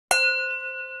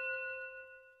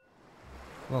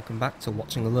Welcome back to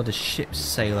watching a lot of ships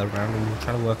sail around and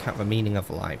trying to work out the meaning of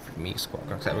life with me, squad.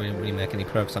 I don't really make any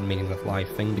progress on the meaning of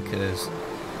life thing because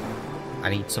I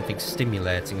need something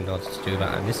stimulating in order to do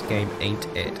that, and this game ain't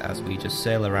it, as we just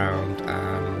sail around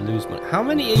and lose money. How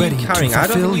many are you carrying? I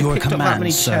don't think you picked up that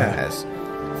many chairs.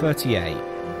 38.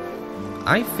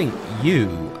 I think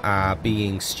you are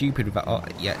being stupid with that. Oh,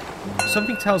 yeah.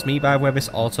 Something tells me, by the way, this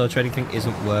auto trading thing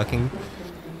isn't working.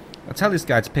 I tell this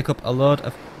guy to pick up a load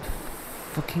of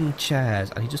fucking chairs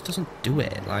and he just doesn't do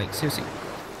it. Like, seriously,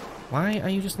 why are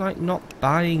you just like not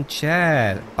buying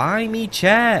chairs? Buy me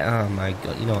chair. Oh my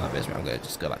god, you know what, Viceroy, I'm gonna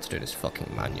just go back to doing this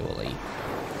fucking manually.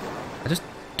 I just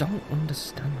don't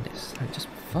understand this. Like, just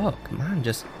fuck, man,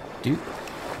 just do.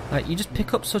 Like, you just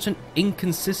pick up such an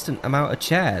inconsistent amount of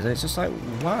chairs and it's just like,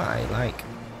 why? Like,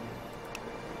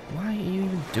 why are you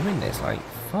even doing this? Like,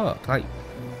 fuck, like,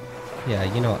 yeah,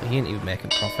 you know what, he ain't even making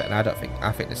profit, and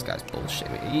I think this guy's bullshit.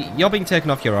 You're being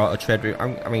taken off your auto trade route.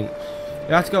 I mean,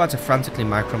 you have to go back to frantically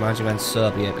micromanaging and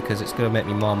Serbia because it's going to make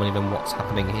me more money than what's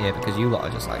happening here, because you lot are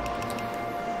just like,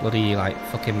 bloody, like,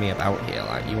 fucking me about here.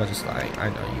 Like, you are just like, I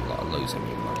know you lot are losing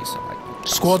your money, so like,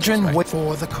 Squadron, wait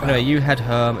for the crowd. Anyway, you head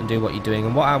home and do what you're doing,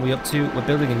 and what are we up to? We're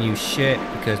building a new ship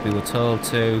because we were told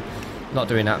to. Not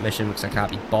doing that mission because I can't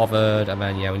be bothered, and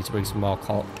then, yeah, we need to bring some more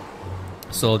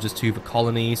soldiers to the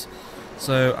colonies.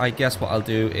 So I guess what I'll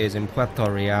do is in Puerto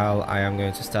Real I am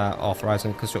going to start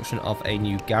authorising the construction of a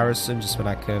new garrison, just so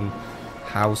I can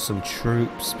house some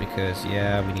troops, because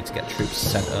yeah, we need to get troops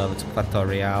sent over to Puerto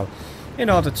Real in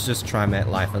order to just try and make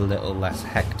life a little less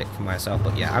hectic for myself.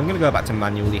 But yeah, I'm going to go back to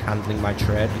manually handling my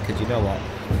trade, because you know what?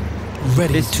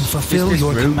 Ready to fulfill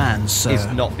your commands, sir. Is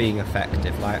not being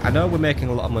effective. Like, I know we're making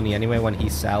a lot of money anyway when he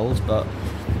sells, but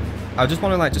I just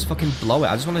want to like just fucking blow it.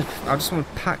 I just want to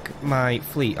pack my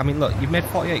fleet. I mean, look, you've made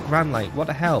 48 grand. Like, what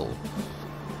the hell?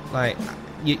 Like,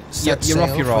 you're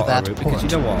off your auto route, because you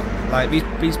know what? Like,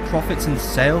 these profits and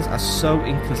sales are so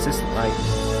inconsistent. Like,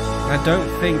 I don't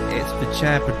think it's the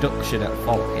chair production at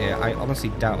fault here. I honestly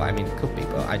doubt that. I mean, it could be,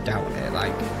 but I doubt it.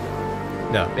 Like,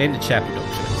 no, it ain't the chair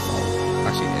production at fault.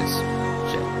 Actually, it is.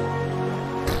 Shit.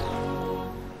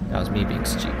 That was me being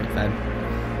stupid then.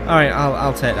 Alright,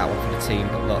 I'll take that one for the team,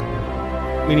 but look,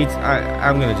 we need to,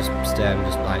 I'm going to just stay and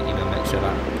just, like, you know, make sure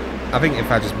that, I think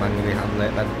if I just manually handle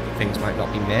it, then things might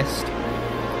not be missed.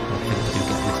 I think I do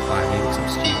get missed by me because I'm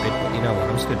stupid, but you know what,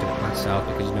 I'm just going to do it myself,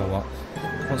 because you know what,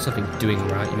 if you want something doing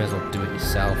right, you may as well do it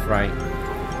yourself, right?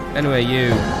 Anyway,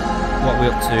 what are we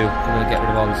up to? We're going to get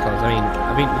rid of all these colors.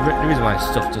 I mean, the reason why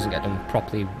stuff doesn't get done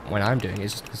properly when I'm doing it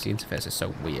is just because the interface is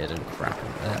so weird and crap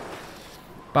and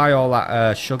buy all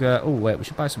that sugar. Oh wait, we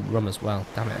should buy some rum as well.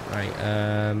 Damn it,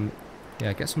 right.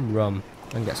 Yeah, get some rum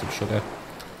and get some sugar.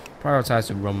 Prioritise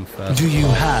the rum first. Do you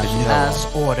have as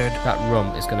ordered? That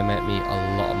rum is going to make me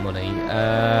a lot of money.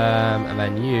 And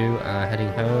then you are heading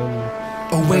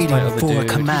home. Awaiting for a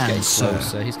command,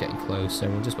 sir. He's getting closer.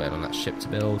 We're just waiting on that ship to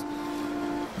build.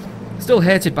 Still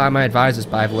hated by my advisors,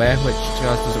 by the way, which to be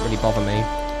honest doesn't really bother me.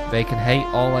 They can hate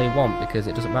all they want because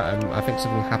it doesn't matter. I think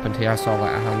something happened here. I saw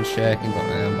like a handshake and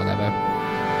whatever.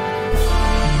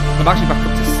 I'm actually back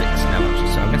up to 6 now,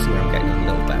 actually, so I'm guessing I'm getting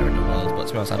a little better in the world. But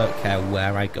to be honest, I don't care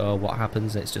where I go, what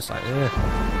happens. It's just like,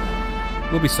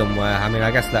 we'll be somewhere. I mean,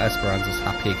 I guess that Esperanza's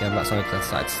happy again. That's only because I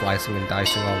started slicing and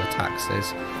dicing all the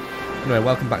taxes. Anyway,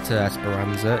 welcome back to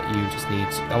Esperanza. You just need.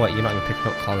 Oh wait, you're not even picking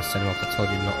up colors anymore. I told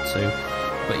you not to.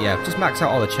 But yeah, just max out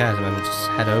all the chairs and then just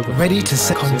head over. Ready to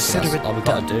consider it. All we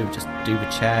gotta do, just do the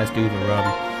chairs, do the rum.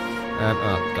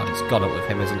 Oh god, it's got up with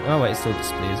him, isn't it? Oh wait, it still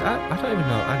displays. I don't even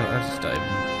know. I just don't even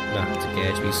know how to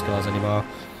gauge these scores anymore.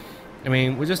 I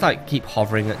mean, we just like keep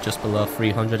hovering at just below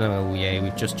 300. And oh yay,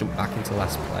 we've just jumped back into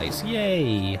last place.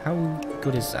 Yay! How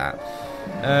good is that?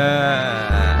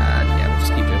 Yeah, we'll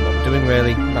just keep doing what we're doing.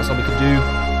 Really, that's all we can do.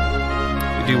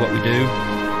 We do what we do.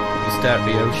 We stare at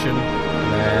the ocean.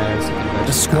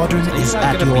 The squadron is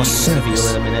at your service.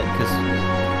 In a minute, because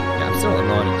yeah, I'm still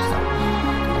annoyed.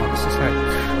 It's just like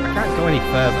I can't go any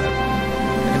further.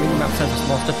 And I mean, that says it's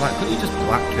more stuff like, couldn't you just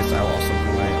black this out or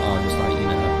something like, or just like, you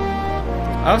know.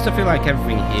 I also feel like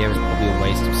everything here is probably a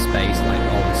waste of space, like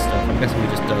all this stuff. I'm guessing we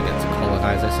just don't get to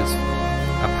colonize this as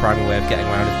a primary way of getting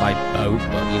around is by boat,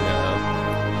 but you know.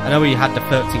 I know we had the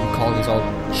 13 colonies all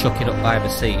chucking up by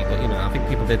the sea, but you know, I think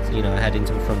people did, you know, head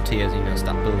into the frontiers, you know,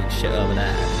 start building shit over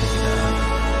there, because, you know,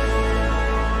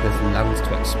 there's lands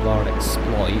to explore and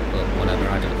exploit, but whatever,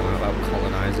 I don't know about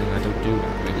colonising, I don't do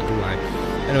that, really, do I?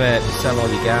 Anyway, sell all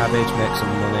your garbage, make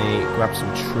some money, grab some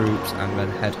troops, and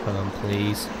then head home,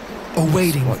 please.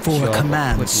 Awaiting for a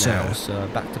command, sir. Now, so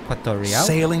back to Puerto Real.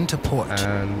 Sailing to port.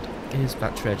 And is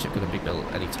that trade ship going to be built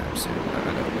anytime soon? I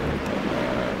don't know.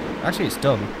 Actually, it's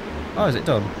done. Oh, is it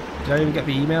done? Did I even get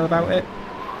the email about it? No,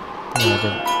 I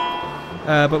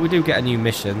didn't. But we do get a new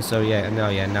mission, so yeah,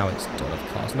 now it's done,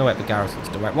 of course. No, wait, the garrison's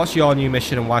done. Right, what's your new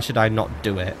mission, and why should I not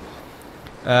do it?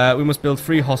 We must build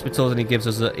 3 hospitals, and he gives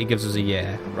us a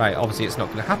year. Right, obviously it's not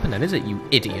going to happen then, is it, you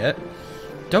idiot?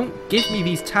 Don't give me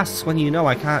these tasks when you know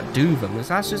I can't do them.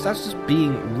 That's just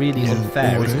being really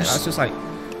unfair, isn't it? That's just like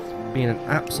being an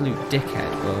absolute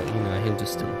dickhead. But you know, he'll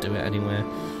just still do it anyway.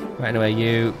 Right, anyway,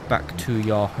 you back to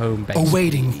your home base.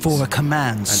 Awaiting please. for a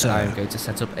command, sir. And I'm going to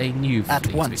set up a new fleet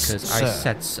At once, because sir. I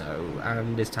said so.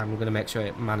 And this time we're going to make sure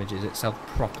it manages itself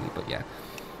properly. But yeah,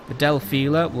 the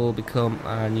Delphiler will become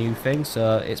our new thing.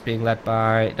 So it's being led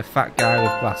by the fat guy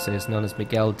with glasses, known as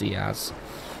Miguel Diaz.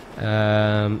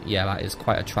 Yeah, that is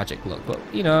quite a tragic look, but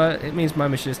you know, it means my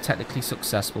mission is technically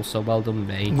successful, so well done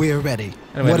me. We're ready.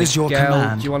 Anyway, What is your Miguel,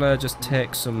 command? do you want to just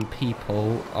take some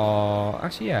people, or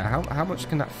actually, yeah, how much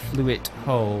can that fluid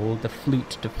hold? The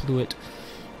fluid,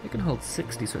 it can hold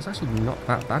 60, so it's actually not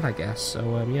that bad, I guess.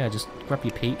 So yeah, just grab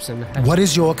your peeps and What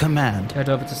is your command? head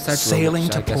over to Sedgwick, Sailing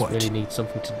which to I guess port. really needs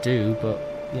something to do,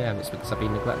 but yeah, it's because I've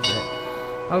been neglecting it.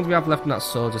 How long do we have left in that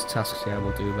soldier's tasks? Yeah,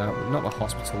 we'll do that. Not the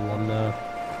hospital one, though.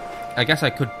 I guess I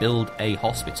could build a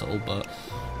hospital, but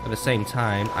at the same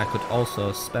time, I could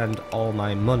also spend all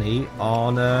my money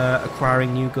on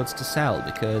acquiring new goods to sell,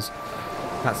 because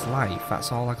that's life.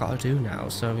 That's all I gotta do now.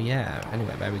 So yeah,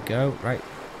 anyway, there we go. Right.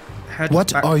 Head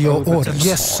What back are your over to orders? the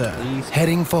Yes, port, sir. please.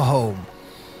 Heading for home.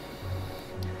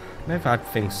 Maybe if I had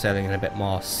things sailing in a bit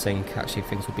more sync, actually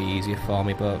things would be easier for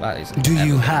me, but that isn't. Do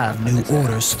you ever have gonna new happen, is it?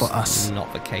 orders for It's us?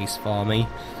 Not the case for me.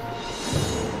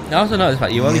 I also noticed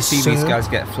that you only Yes, see these sir. guys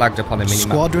get flagged up on a minimap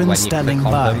Squadron when you standing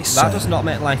click on by, them. sir. That does not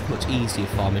make life much easier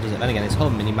for me, does it? Then again, this whole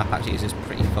minimap actually is just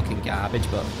pretty fucking garbage,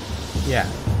 but yeah.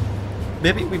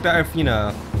 Maybe it'd be better if, you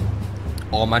know,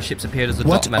 all my ships appeared as a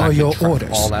What dot, and then are I could your track orders?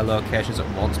 all their locations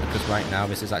at once, because right now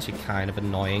this is actually kind of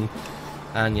annoying.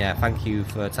 And yeah, thank you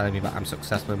for telling me that I'm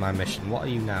successful in my mission. What are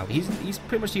you now? He's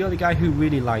pretty much the only guy who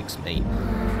really likes me,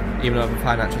 even though the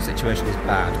financial situation is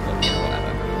bad, but you know, whatever.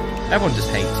 Everyone just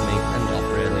hates me, end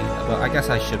of really. But I guess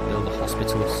I should build a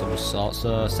hospital of some sort.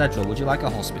 So, Cedral, would you like a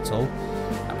hospital?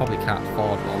 I probably can't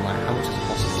afford one. Like, how much is a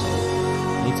hospital?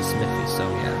 It needs a smithy, so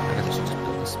yeah, I guess I should just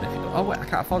build a smithy. But, oh wait, I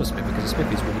can't afford a smithy because a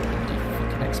smithy is really bloody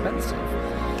fucking expensive.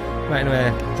 Right,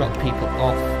 anyway, drop people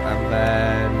off and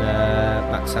then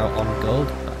max out on gold,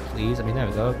 please. I mean, there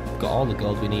we go. Got all the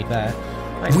gold we need there.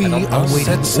 Right, We head on home.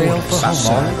 await sail for Fat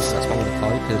home. Lawrence, that's what I'm going to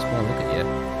call you, because, well, look at you.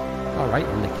 Alright,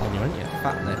 lip on you, aren't you?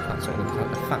 Fat lip, that's what I'm going to call it,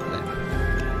 the fat lip.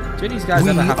 Do these guys We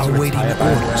ever have to are waiting retire by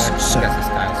orders, I sir. guess this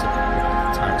guy also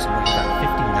retire at some point. He's at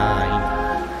 59.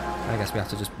 I guess we have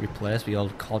to just replace the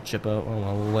old codger, but oh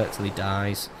well, we'll wait till he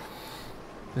dies.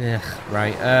 Yeah,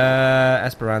 right.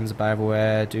 Esperanza, by the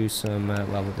way, do some,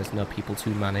 well, there's no people to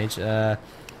manage. Yeah,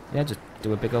 just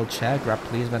do a big old chair grab,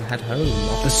 please, then head home. Off The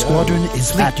we go. squadron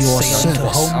is at your Sail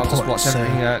service. I'll just Home watch port,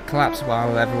 everything sir. collapse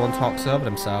while everyone talks over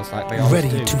themselves like they always Ready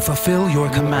do. to fulfill your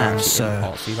You command, are sir.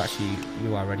 import, so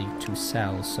you are ready to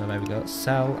sell. So there we go,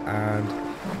 sell and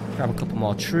grab a couple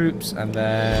more troops, and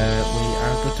then we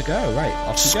are good to go. Right,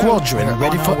 off we go. Squadron We're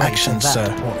ready on for our way action, to that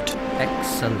sir. port.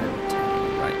 Excellent.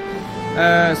 Right.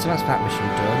 So that's that mission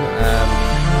done.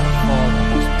 For the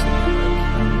hospital,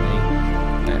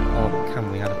 or can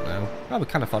we? I don't know. Oh, we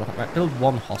can afford it. Right, build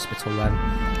one hospital then.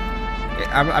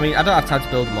 I mean, I don't have time to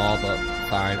build more, but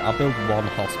fine. I'll build one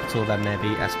hospital, then maybe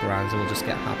Esperanza will just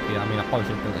get happier. I mean, I probably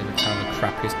should have built it in a town with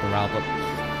crappiest morale, but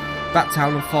that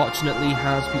town unfortunately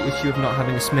has the issue of not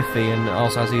having a smithy, and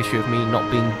also has the issue of me not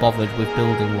being bothered with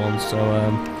building one, so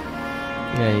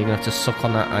yeah, you're gonna have to suck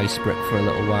on that ice brick for a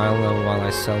little while I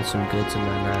sell some goods and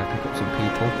then pick up some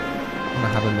people. When I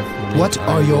have enough money, What I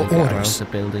are your will get around orders? to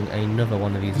building another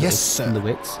one of these Yes, little sir.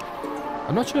 fluids.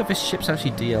 I'm not sure if this ship's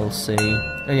actually DLC.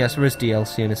 And yes, there is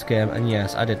DLC in this game, and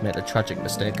yes, I did make the tragic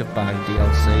mistake of buying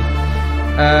DLC.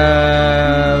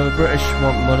 British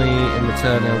want money in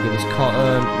return, they'll give us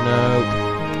cotton. No,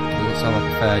 doesn't sound like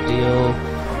a fair deal.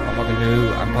 What am I going to do?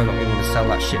 I'm probably not going to sell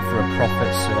that ship for a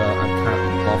profit, so I can't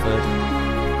be bothered.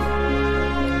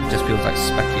 It just feels like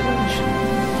speculation.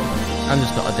 I'm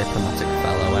just not a diplomatic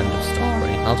fellow, end of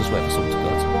story. I'll just wait for someone to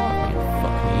go to war with me and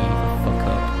fuck me the fuck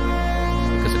up.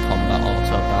 Because the combat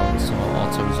auto-balance or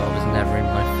auto-resolve is never in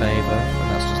my favour, and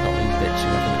that's just not me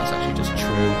bitching, I think that's actually just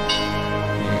true.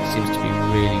 It seems to be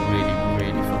really, really,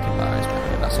 really fucking bad.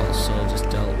 That's all the soldiers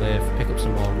dealt with. Pick up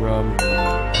some more rum. Pick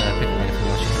up anything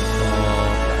else you can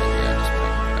afford. Right, yeah, just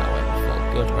pick that way before.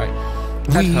 Good, right.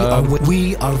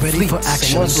 We are ready for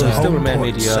action, Still sir. Home remain port,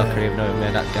 mediocre, sir. even though it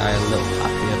made that guy a little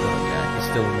happier, but yeah, he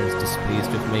still remains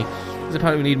displeased with me. Because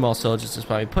apparently we need more soldiers,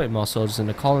 despite putting more soldiers in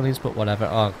the colonies, but whatever.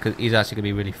 Oh, because he's actually going to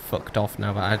be really fucked off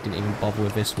now that I didn't even bother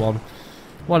with this one.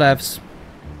 Whatevs.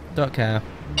 Don't care.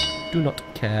 Do not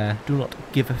care. Do not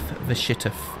give the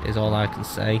shitteth is all I can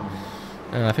say.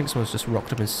 I think someone's just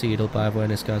rocked up in Suicidal, by the way,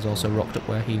 and this guy's also rocked up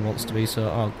where he wants to be, so,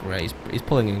 oh great, he's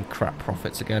pulling in crap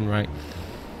profits again, right?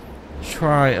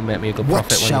 Try and make me a good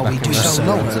profit when you're back in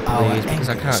Restaurants, please, because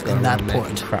I can't go around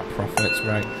making crap profits,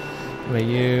 right? Where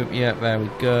you, yeah, there we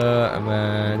go, and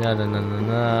then,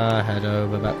 head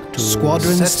over back to...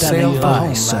 Squadron standing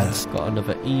by, sir. Got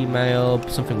another email,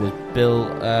 something was built,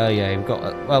 yeah,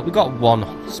 we got one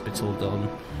hospital done.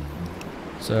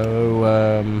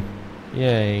 So,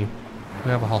 yay. We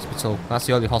have a hospital. That's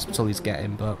the only hospital he's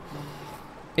getting, but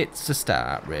it's a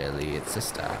start, really. It's a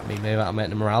start. I mean, maybe that'll make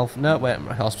the morale. No, wait,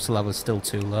 my hospital level is still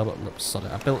too low, but look, sod it.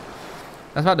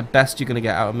 That's about the best you're gonna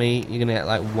get out of me. You're gonna get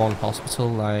like one hospital.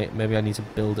 Like maybe I need to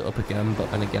build it up again,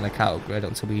 but then again, I can't upgrade it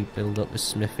until we build up the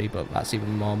smithy. But that's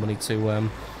even more money to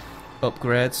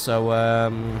upgrade. So nah,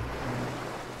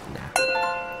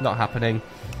 not happening.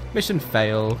 Mission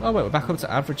failed. Oh wait, we're back up to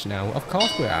average now. Of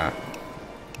course we are.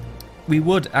 We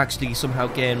would actually somehow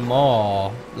gain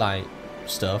more, like,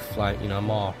 stuff, like, you know,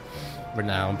 more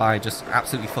renown by just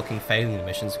absolutely fucking failing the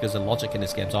missions, because the logic in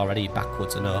this game's already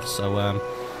backwards enough, so,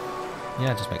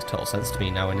 yeah, it just makes total sense to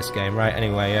me now in this game. Right,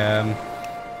 anyway,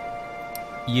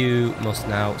 you must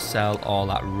now sell all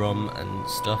that rum and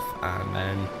stuff, and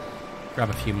then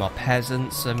grab a few more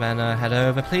peasants, and then head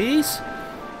over, please.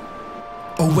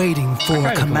 Awaiting for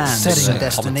command. Setting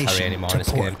destination anymore in this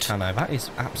game, can I? That is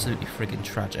absolutely friggin'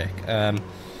 tragic. Right,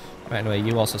 anyway,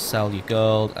 you also sell your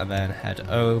gold and then head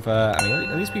over. I mean,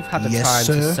 at least we've had the time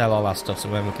to sell all our stuff, so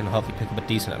then we can hopefully pick up a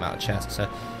decent amount of chests. So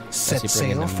set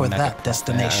sail for that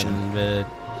destination. And the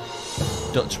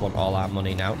Dutch want all our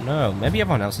money now. No, maybe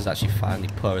everyone else is actually finally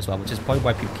poor as well, which is probably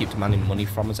why people keep demanding money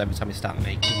from us every time we start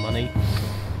making money.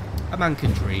 A man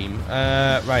can dream.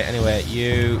 Right, anyway,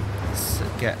 you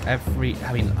get every...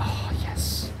 I mean, oh,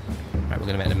 yes. Right, we're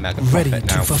going to make a mega profit now. Ready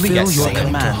to fulfill your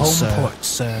command, home port,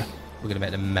 sir. We're going to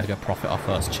make a mega profit off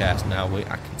those chests now. I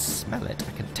can smell it.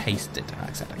 I can taste it.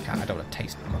 Except I can't. I don't want to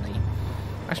taste money.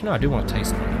 Actually, no, I do want to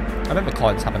taste money. I bet the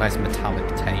coins have a nice metallic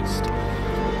taste.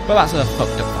 But that's a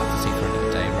fucked up fantasy for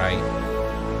another day, right?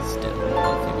 Still, I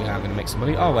don't think we are going to make some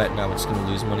money. Oh, wait, no, we're just going to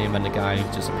lose money, and then the guy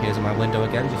just appears in my window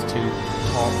again just to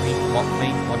taunt me, mock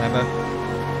me, whatever.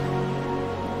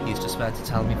 He's just there to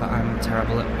tell me that I'm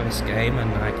terrible at this game,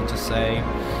 and I can just say,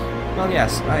 well,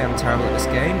 yes, I am terrible at this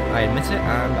game, I admit it,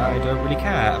 and I don't really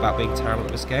care about being terrible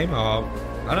at this game, or,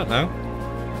 I don't know.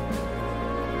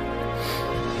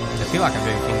 I feel like I'm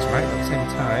doing things right, but at the same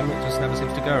time, it just never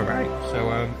seems to go right, so,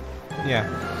 yeah.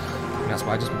 And that's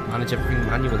why I just manage everything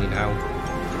manually now.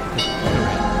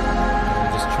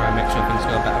 Just try and make sure things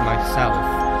go better myself.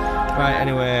 Right,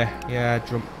 anyway, yeah,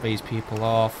 dump these people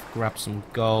off, grab some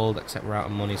gold, except we're out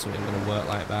of money, so it ain't going to work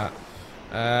like that.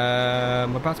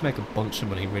 We're about to make a bunch of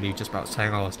money, really, just about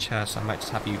selling all those chests, so I might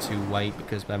just have you two wait,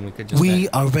 because then we could just... We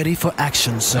are ready for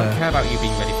action, sir. I don't care about you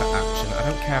being ready for action, I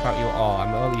don't care about you at all,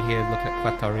 I'm only here looking at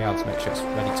Plateau Real to make sure it's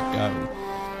ready to go.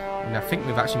 And I think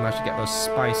we've actually managed to get those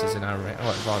spices in our range. Oh,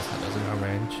 it was those in our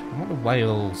range. I want the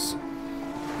whales.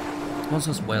 Once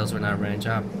those whales are in our range,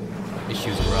 our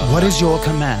issues are... What is your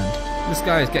command? This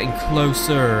guy is getting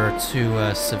closer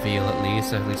to Seville, at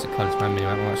least according to my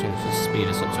minimap. I'm actually going to speed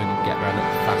us up so I can get around it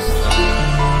faster.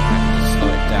 And slow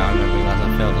it down and realise I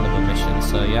failed another mission.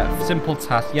 So yeah, simple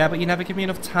task. Yeah, but you never give me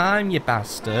enough time, you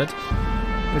bastard.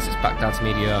 This is back down to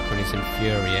mediocre and he's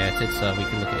infuriated, so we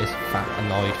can look at his fat,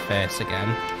 annoyed face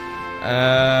again.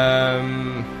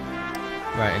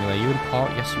 Right, anyway, you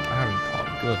import? Yes, you are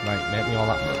important. Good, right, make me all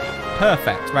that money.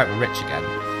 Perfect, right, we're rich again.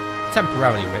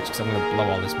 Temporarily rich, because I'm going to blow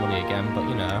all this money again, but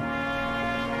you know,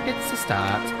 it's a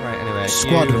start. Right, anyway,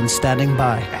 Squadron standing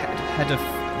by. Head of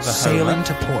the sailing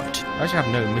to port. I actually have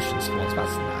no missions for once,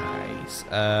 that's nice.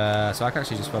 So I can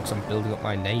actually just focus on building up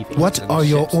my navy. What are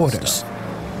your orders?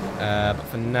 But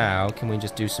for now, can we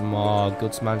just do some more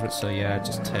goods management? So yeah,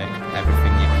 just take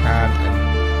everything you can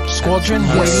and... Squadron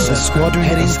waiting. The squadron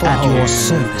is at your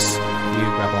service. You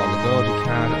grab all the gold you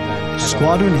can and then...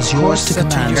 Squadron is yours to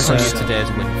command, sir. I guess today's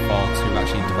windfall to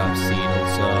actually develop Suicidal,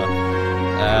 so...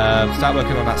 start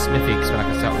working on that smithy, because then I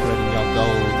can start upgrading your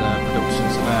gold production,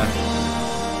 so there.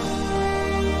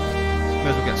 May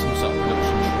as well get some sort of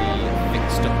production tree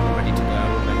fixed up and ready to go,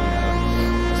 and then, you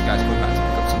know, this guy's going back to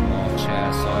pick up some more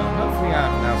chairs, so hopefully I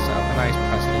can now set up a nice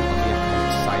precedent of the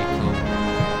economic cycle,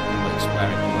 in which where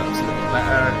it works a little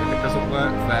better, and if it doesn't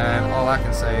work, then all I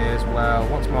can say is, well,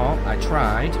 once more, I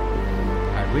tried.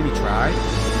 I really tried,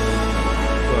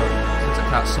 but since I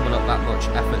can't summon up that much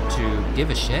effort to give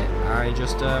a shit, I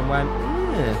just went, I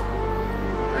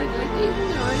did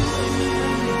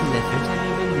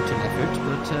little effort,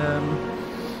 but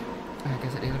I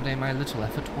guess at the end of the day my little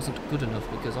effort wasn't good enough,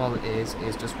 because all it is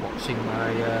just watching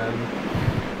my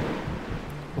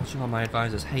watching all my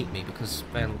advisors hate me, because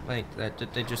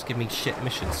they just give me shit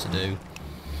missions to do,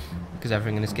 because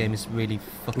everything in this game is really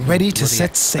fucking ready to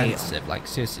set sail. Like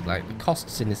seriously, like the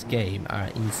costs in this game are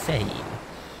insane.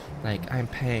 Like I'm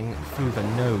paying through the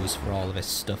nose for all of this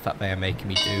stuff that they are making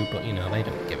me do, but you know they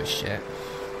don't give a shit.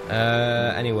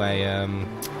 Anyway,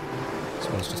 this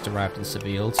one's just arrived in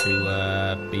Seville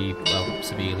to be, well,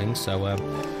 civiling, so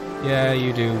yeah,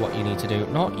 you do what you need to do.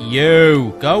 Not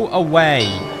you! Go away!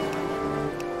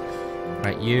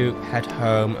 Right, you head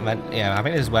home, and then, yeah, I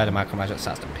think this is where the micromanagement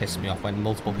starts to piss me off, when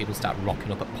multiple people start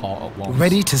rocking up at port at once.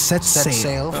 Ready to set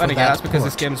sail. But then again, that's because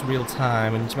this game's real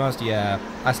time, and to be honest, yeah,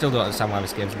 I still don't understand why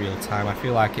this game's real time. I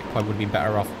feel like it probably would be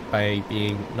better off by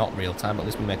being not real time, but at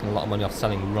least we're making a lot of money off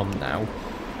selling rum now.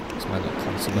 It's my little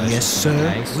consolation. Yes,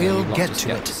 sir. Day, so we'll get just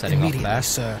to it setting immediately, off there.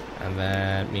 sir. And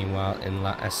then, meanwhile, in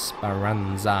La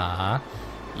Esperanza,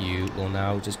 you will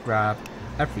now just grab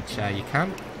every chair you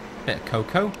can, bit of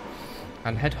cocoa,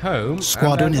 and head home.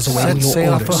 Squadron is awaiting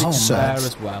your orders, sir. There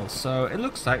as well. So it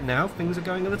looks like now things are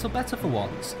going a little better for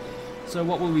once. So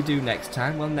what will we do next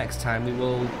time? Well, next time we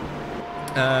will,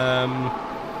 I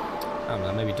don't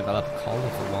know, maybe develop a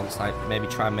colony for once. Like maybe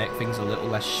try and make things a little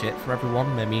less shit for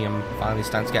everyone. Maybe I'm finally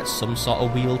starting to get some sort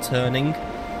of wheel turning.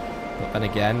 But then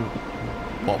again,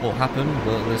 what will happen?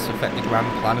 Will this affect the grand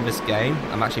plan of this game?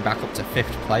 I'm actually back up to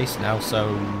 5th place now,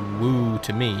 so woo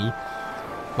to me.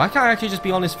 Why can't I actually just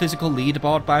be on this physical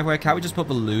leaderboard, by the way? Can't we just put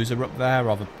the loser up there,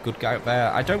 or the good guy up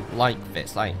there? I don't like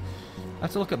this. Like, I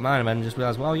have to look at mine and then just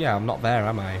realise, well, yeah, I'm not there,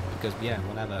 am I? Because, yeah,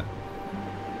 whatever.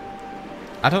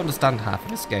 I don't understand half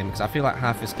of this game, because I feel like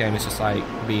half this game is just, like,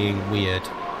 being weird.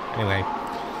 Anyway,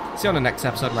 see you on the next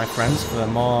episode, my friends, for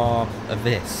more of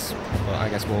this. But I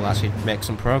guess we'll actually make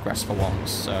some progress for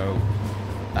once, so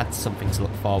that's something to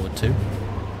look forward to.